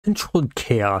Controlled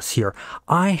Chaos here.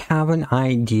 I have an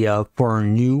idea for a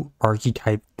new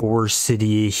archetype for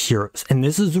City of Heroes, and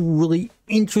this is a really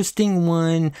interesting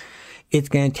one. It's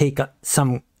going to take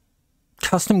some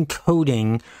custom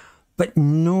coding, but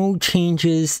no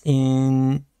changes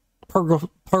in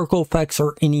particle effects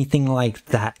or anything like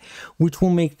that, which will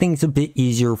make things a bit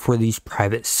easier for these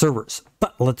private servers.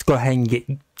 But let's go ahead and get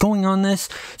going on this.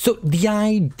 So the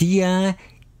idea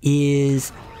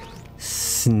is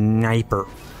Snipper.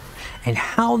 And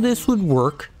how this would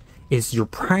work is your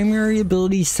primary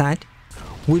ability set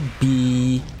would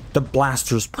be the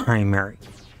Blaster's primary.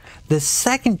 The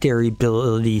secondary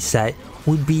ability set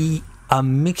would be a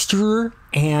mixture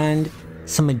and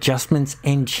some adjustments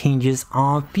and changes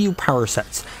on a few power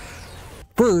sets.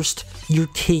 First, you're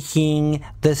taking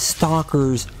the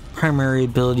Stalker's primary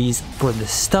abilities for the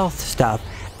stealth stuff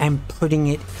and putting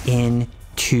it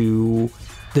into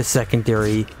the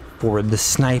secondary for the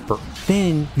Sniper.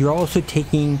 Then you're also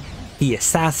taking the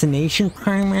Assassination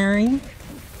primary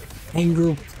and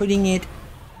you're putting it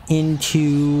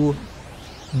into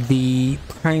the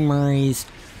primaries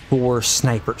for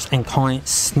Snipers and calling it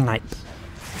Snipe.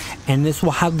 And this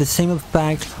will have the same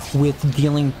effect with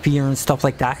dealing fear and stuff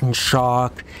like that, and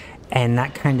shock and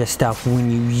that kind of stuff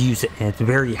when you use it. And it's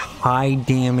very high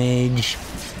damage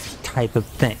type of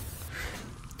thing.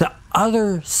 The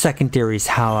other secondaries,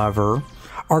 however,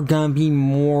 are going to be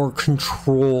more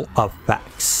control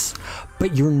effects,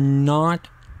 but you're not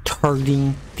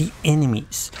targeting the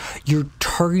enemies. You're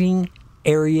targeting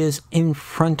areas in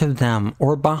front of them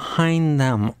or behind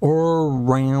them or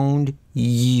around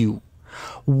you.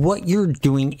 What you're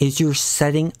doing is you're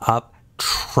setting up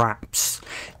traps.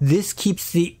 This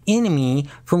keeps the enemy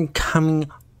from coming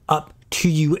up to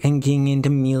you and getting into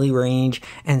melee range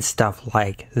and stuff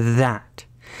like that.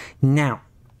 Now,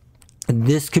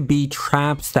 this could be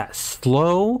traps that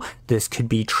slow, this could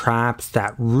be traps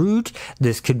that root,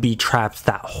 this could be traps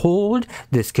that hold,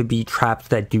 this could be traps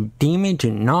that do damage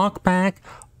and knockback,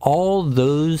 all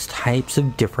those types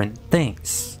of different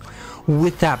things.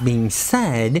 With that being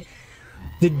said,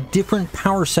 the different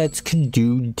power sets could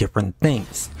do different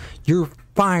things. Your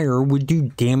fire would do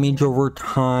damage over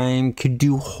time, could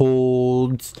do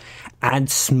holds, add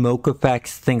smoke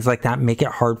effects, things like that, make it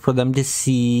hard for them to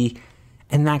see,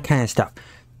 and that kind of stuff.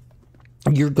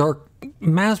 Your dark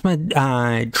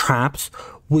miasma traps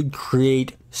would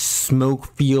create smoke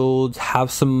fields,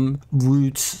 have some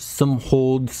roots, some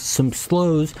holds, some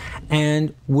slows,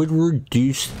 and would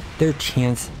reduce their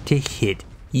chance to hit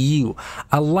you.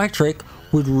 Electric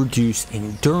would reduce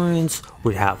endurance,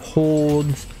 would have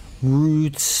holds,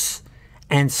 roots,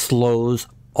 and slows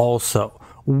also,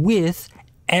 with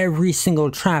every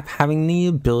single trap having the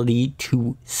ability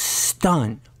to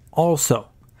stun also.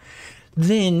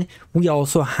 Then we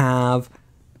also have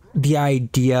the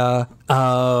idea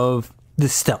of the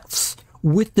stealths.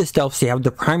 With the stealths, you have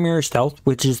the primary stealth,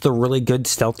 which is the really good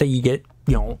stealth that you get,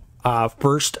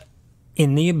 first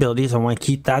in the abilities. I want to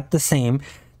keep that the same.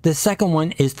 The second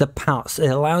one is the pounce. It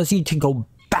allows you to go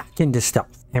back into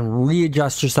stealth and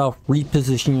readjust yourself,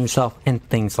 reposition yourself, and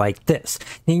things like this.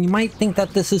 Now you might think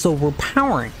that this is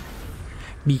overpowering,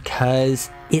 because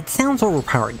it sounds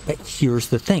overpowering, but here's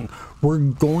the thing. We're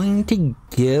going to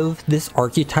give this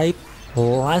archetype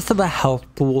less of a health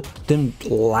pool than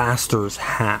blasters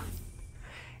have.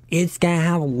 It's going to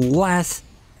have less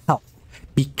health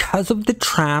because of the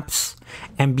traps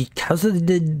and because of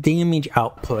the damage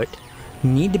output. You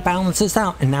need to balance this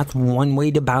out, and that's one way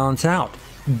to balance it out.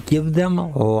 Give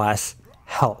them less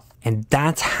health. And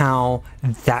that's how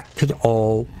that could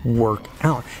all work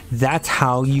out. That's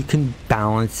how you can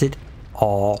balance it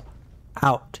all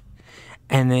out.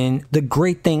 And then the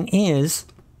great thing is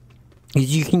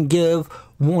you can give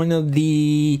one of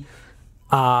the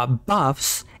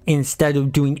buffs, instead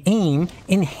of doing aim,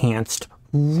 enhanced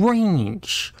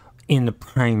range in the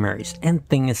primaries and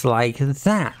things like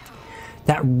that.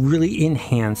 That really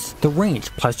enhance the range.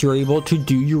 Plus you're able to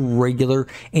do your regular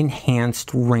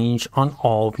enhanced range on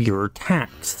all of your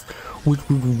attacks, which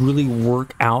would really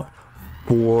work out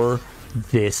for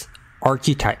this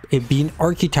archetype. It'd be an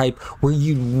archetype where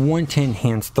you'd want to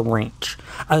enhance the range,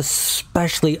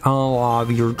 especially on a lot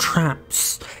of your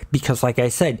traps, because like I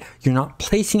said, you're not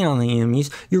placing it on the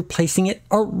enemies, you're placing it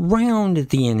around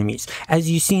the enemies. As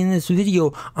you see in this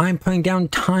video, I'm putting down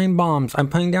time bombs, I'm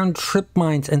putting down trip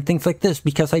mines and things like this,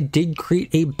 because I did create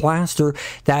a blaster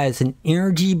that is an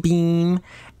energy beam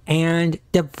and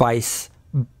device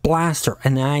blaster,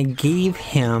 and then I gave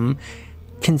him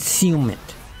concealment.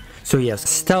 So he has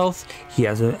stealth, he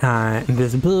has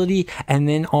invisibility, and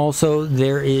then also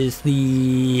there is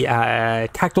the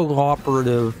tactical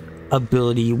operative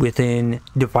ability within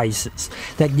devices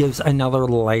that gives another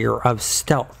layer of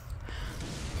stealth.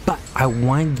 But I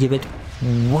want to give it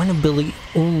one ability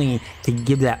only to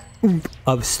give that oomph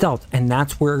of stealth, and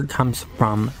that's where it comes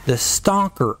from the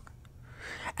Stalker.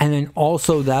 And then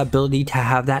also the ability to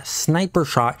have that sniper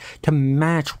shot to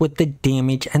match with the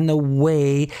damage and the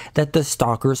way that the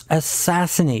Stalker's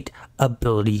assassinate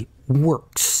ability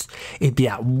works. It'd be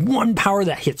that one power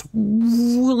that hits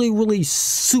really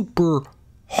super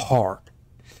hard.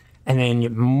 And then the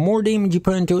more damage you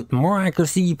put into it, the more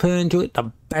accuracy you put into it,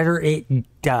 the better it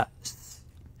does.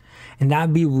 And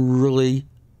that'd be really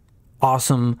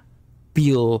awesome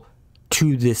feel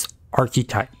to this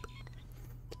archetype.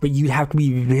 But you have to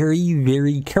be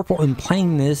very careful in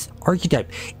playing this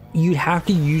archetype. You have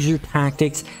to use your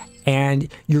tactics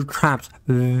and your traps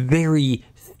very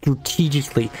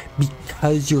strategically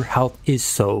because your health is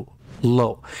so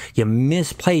low. You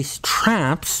misplace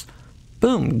traps,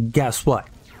 boom, guess what?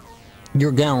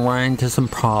 You're gonna run into some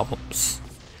problems.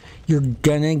 You're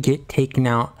gonna get taken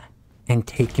out and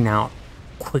taken out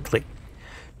quickly.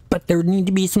 But there need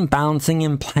to be some balancing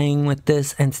and playing with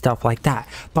this and stuff like that.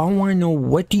 But I want to know,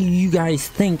 what do you guys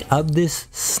think of this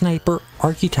sniper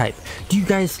archetype? Do you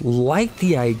guys like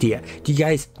the idea? Do you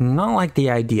guys not like the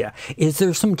idea? Is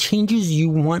there some changes you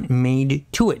want made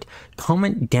to it?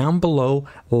 Comment down below,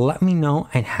 let me know,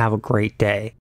 and have a great day.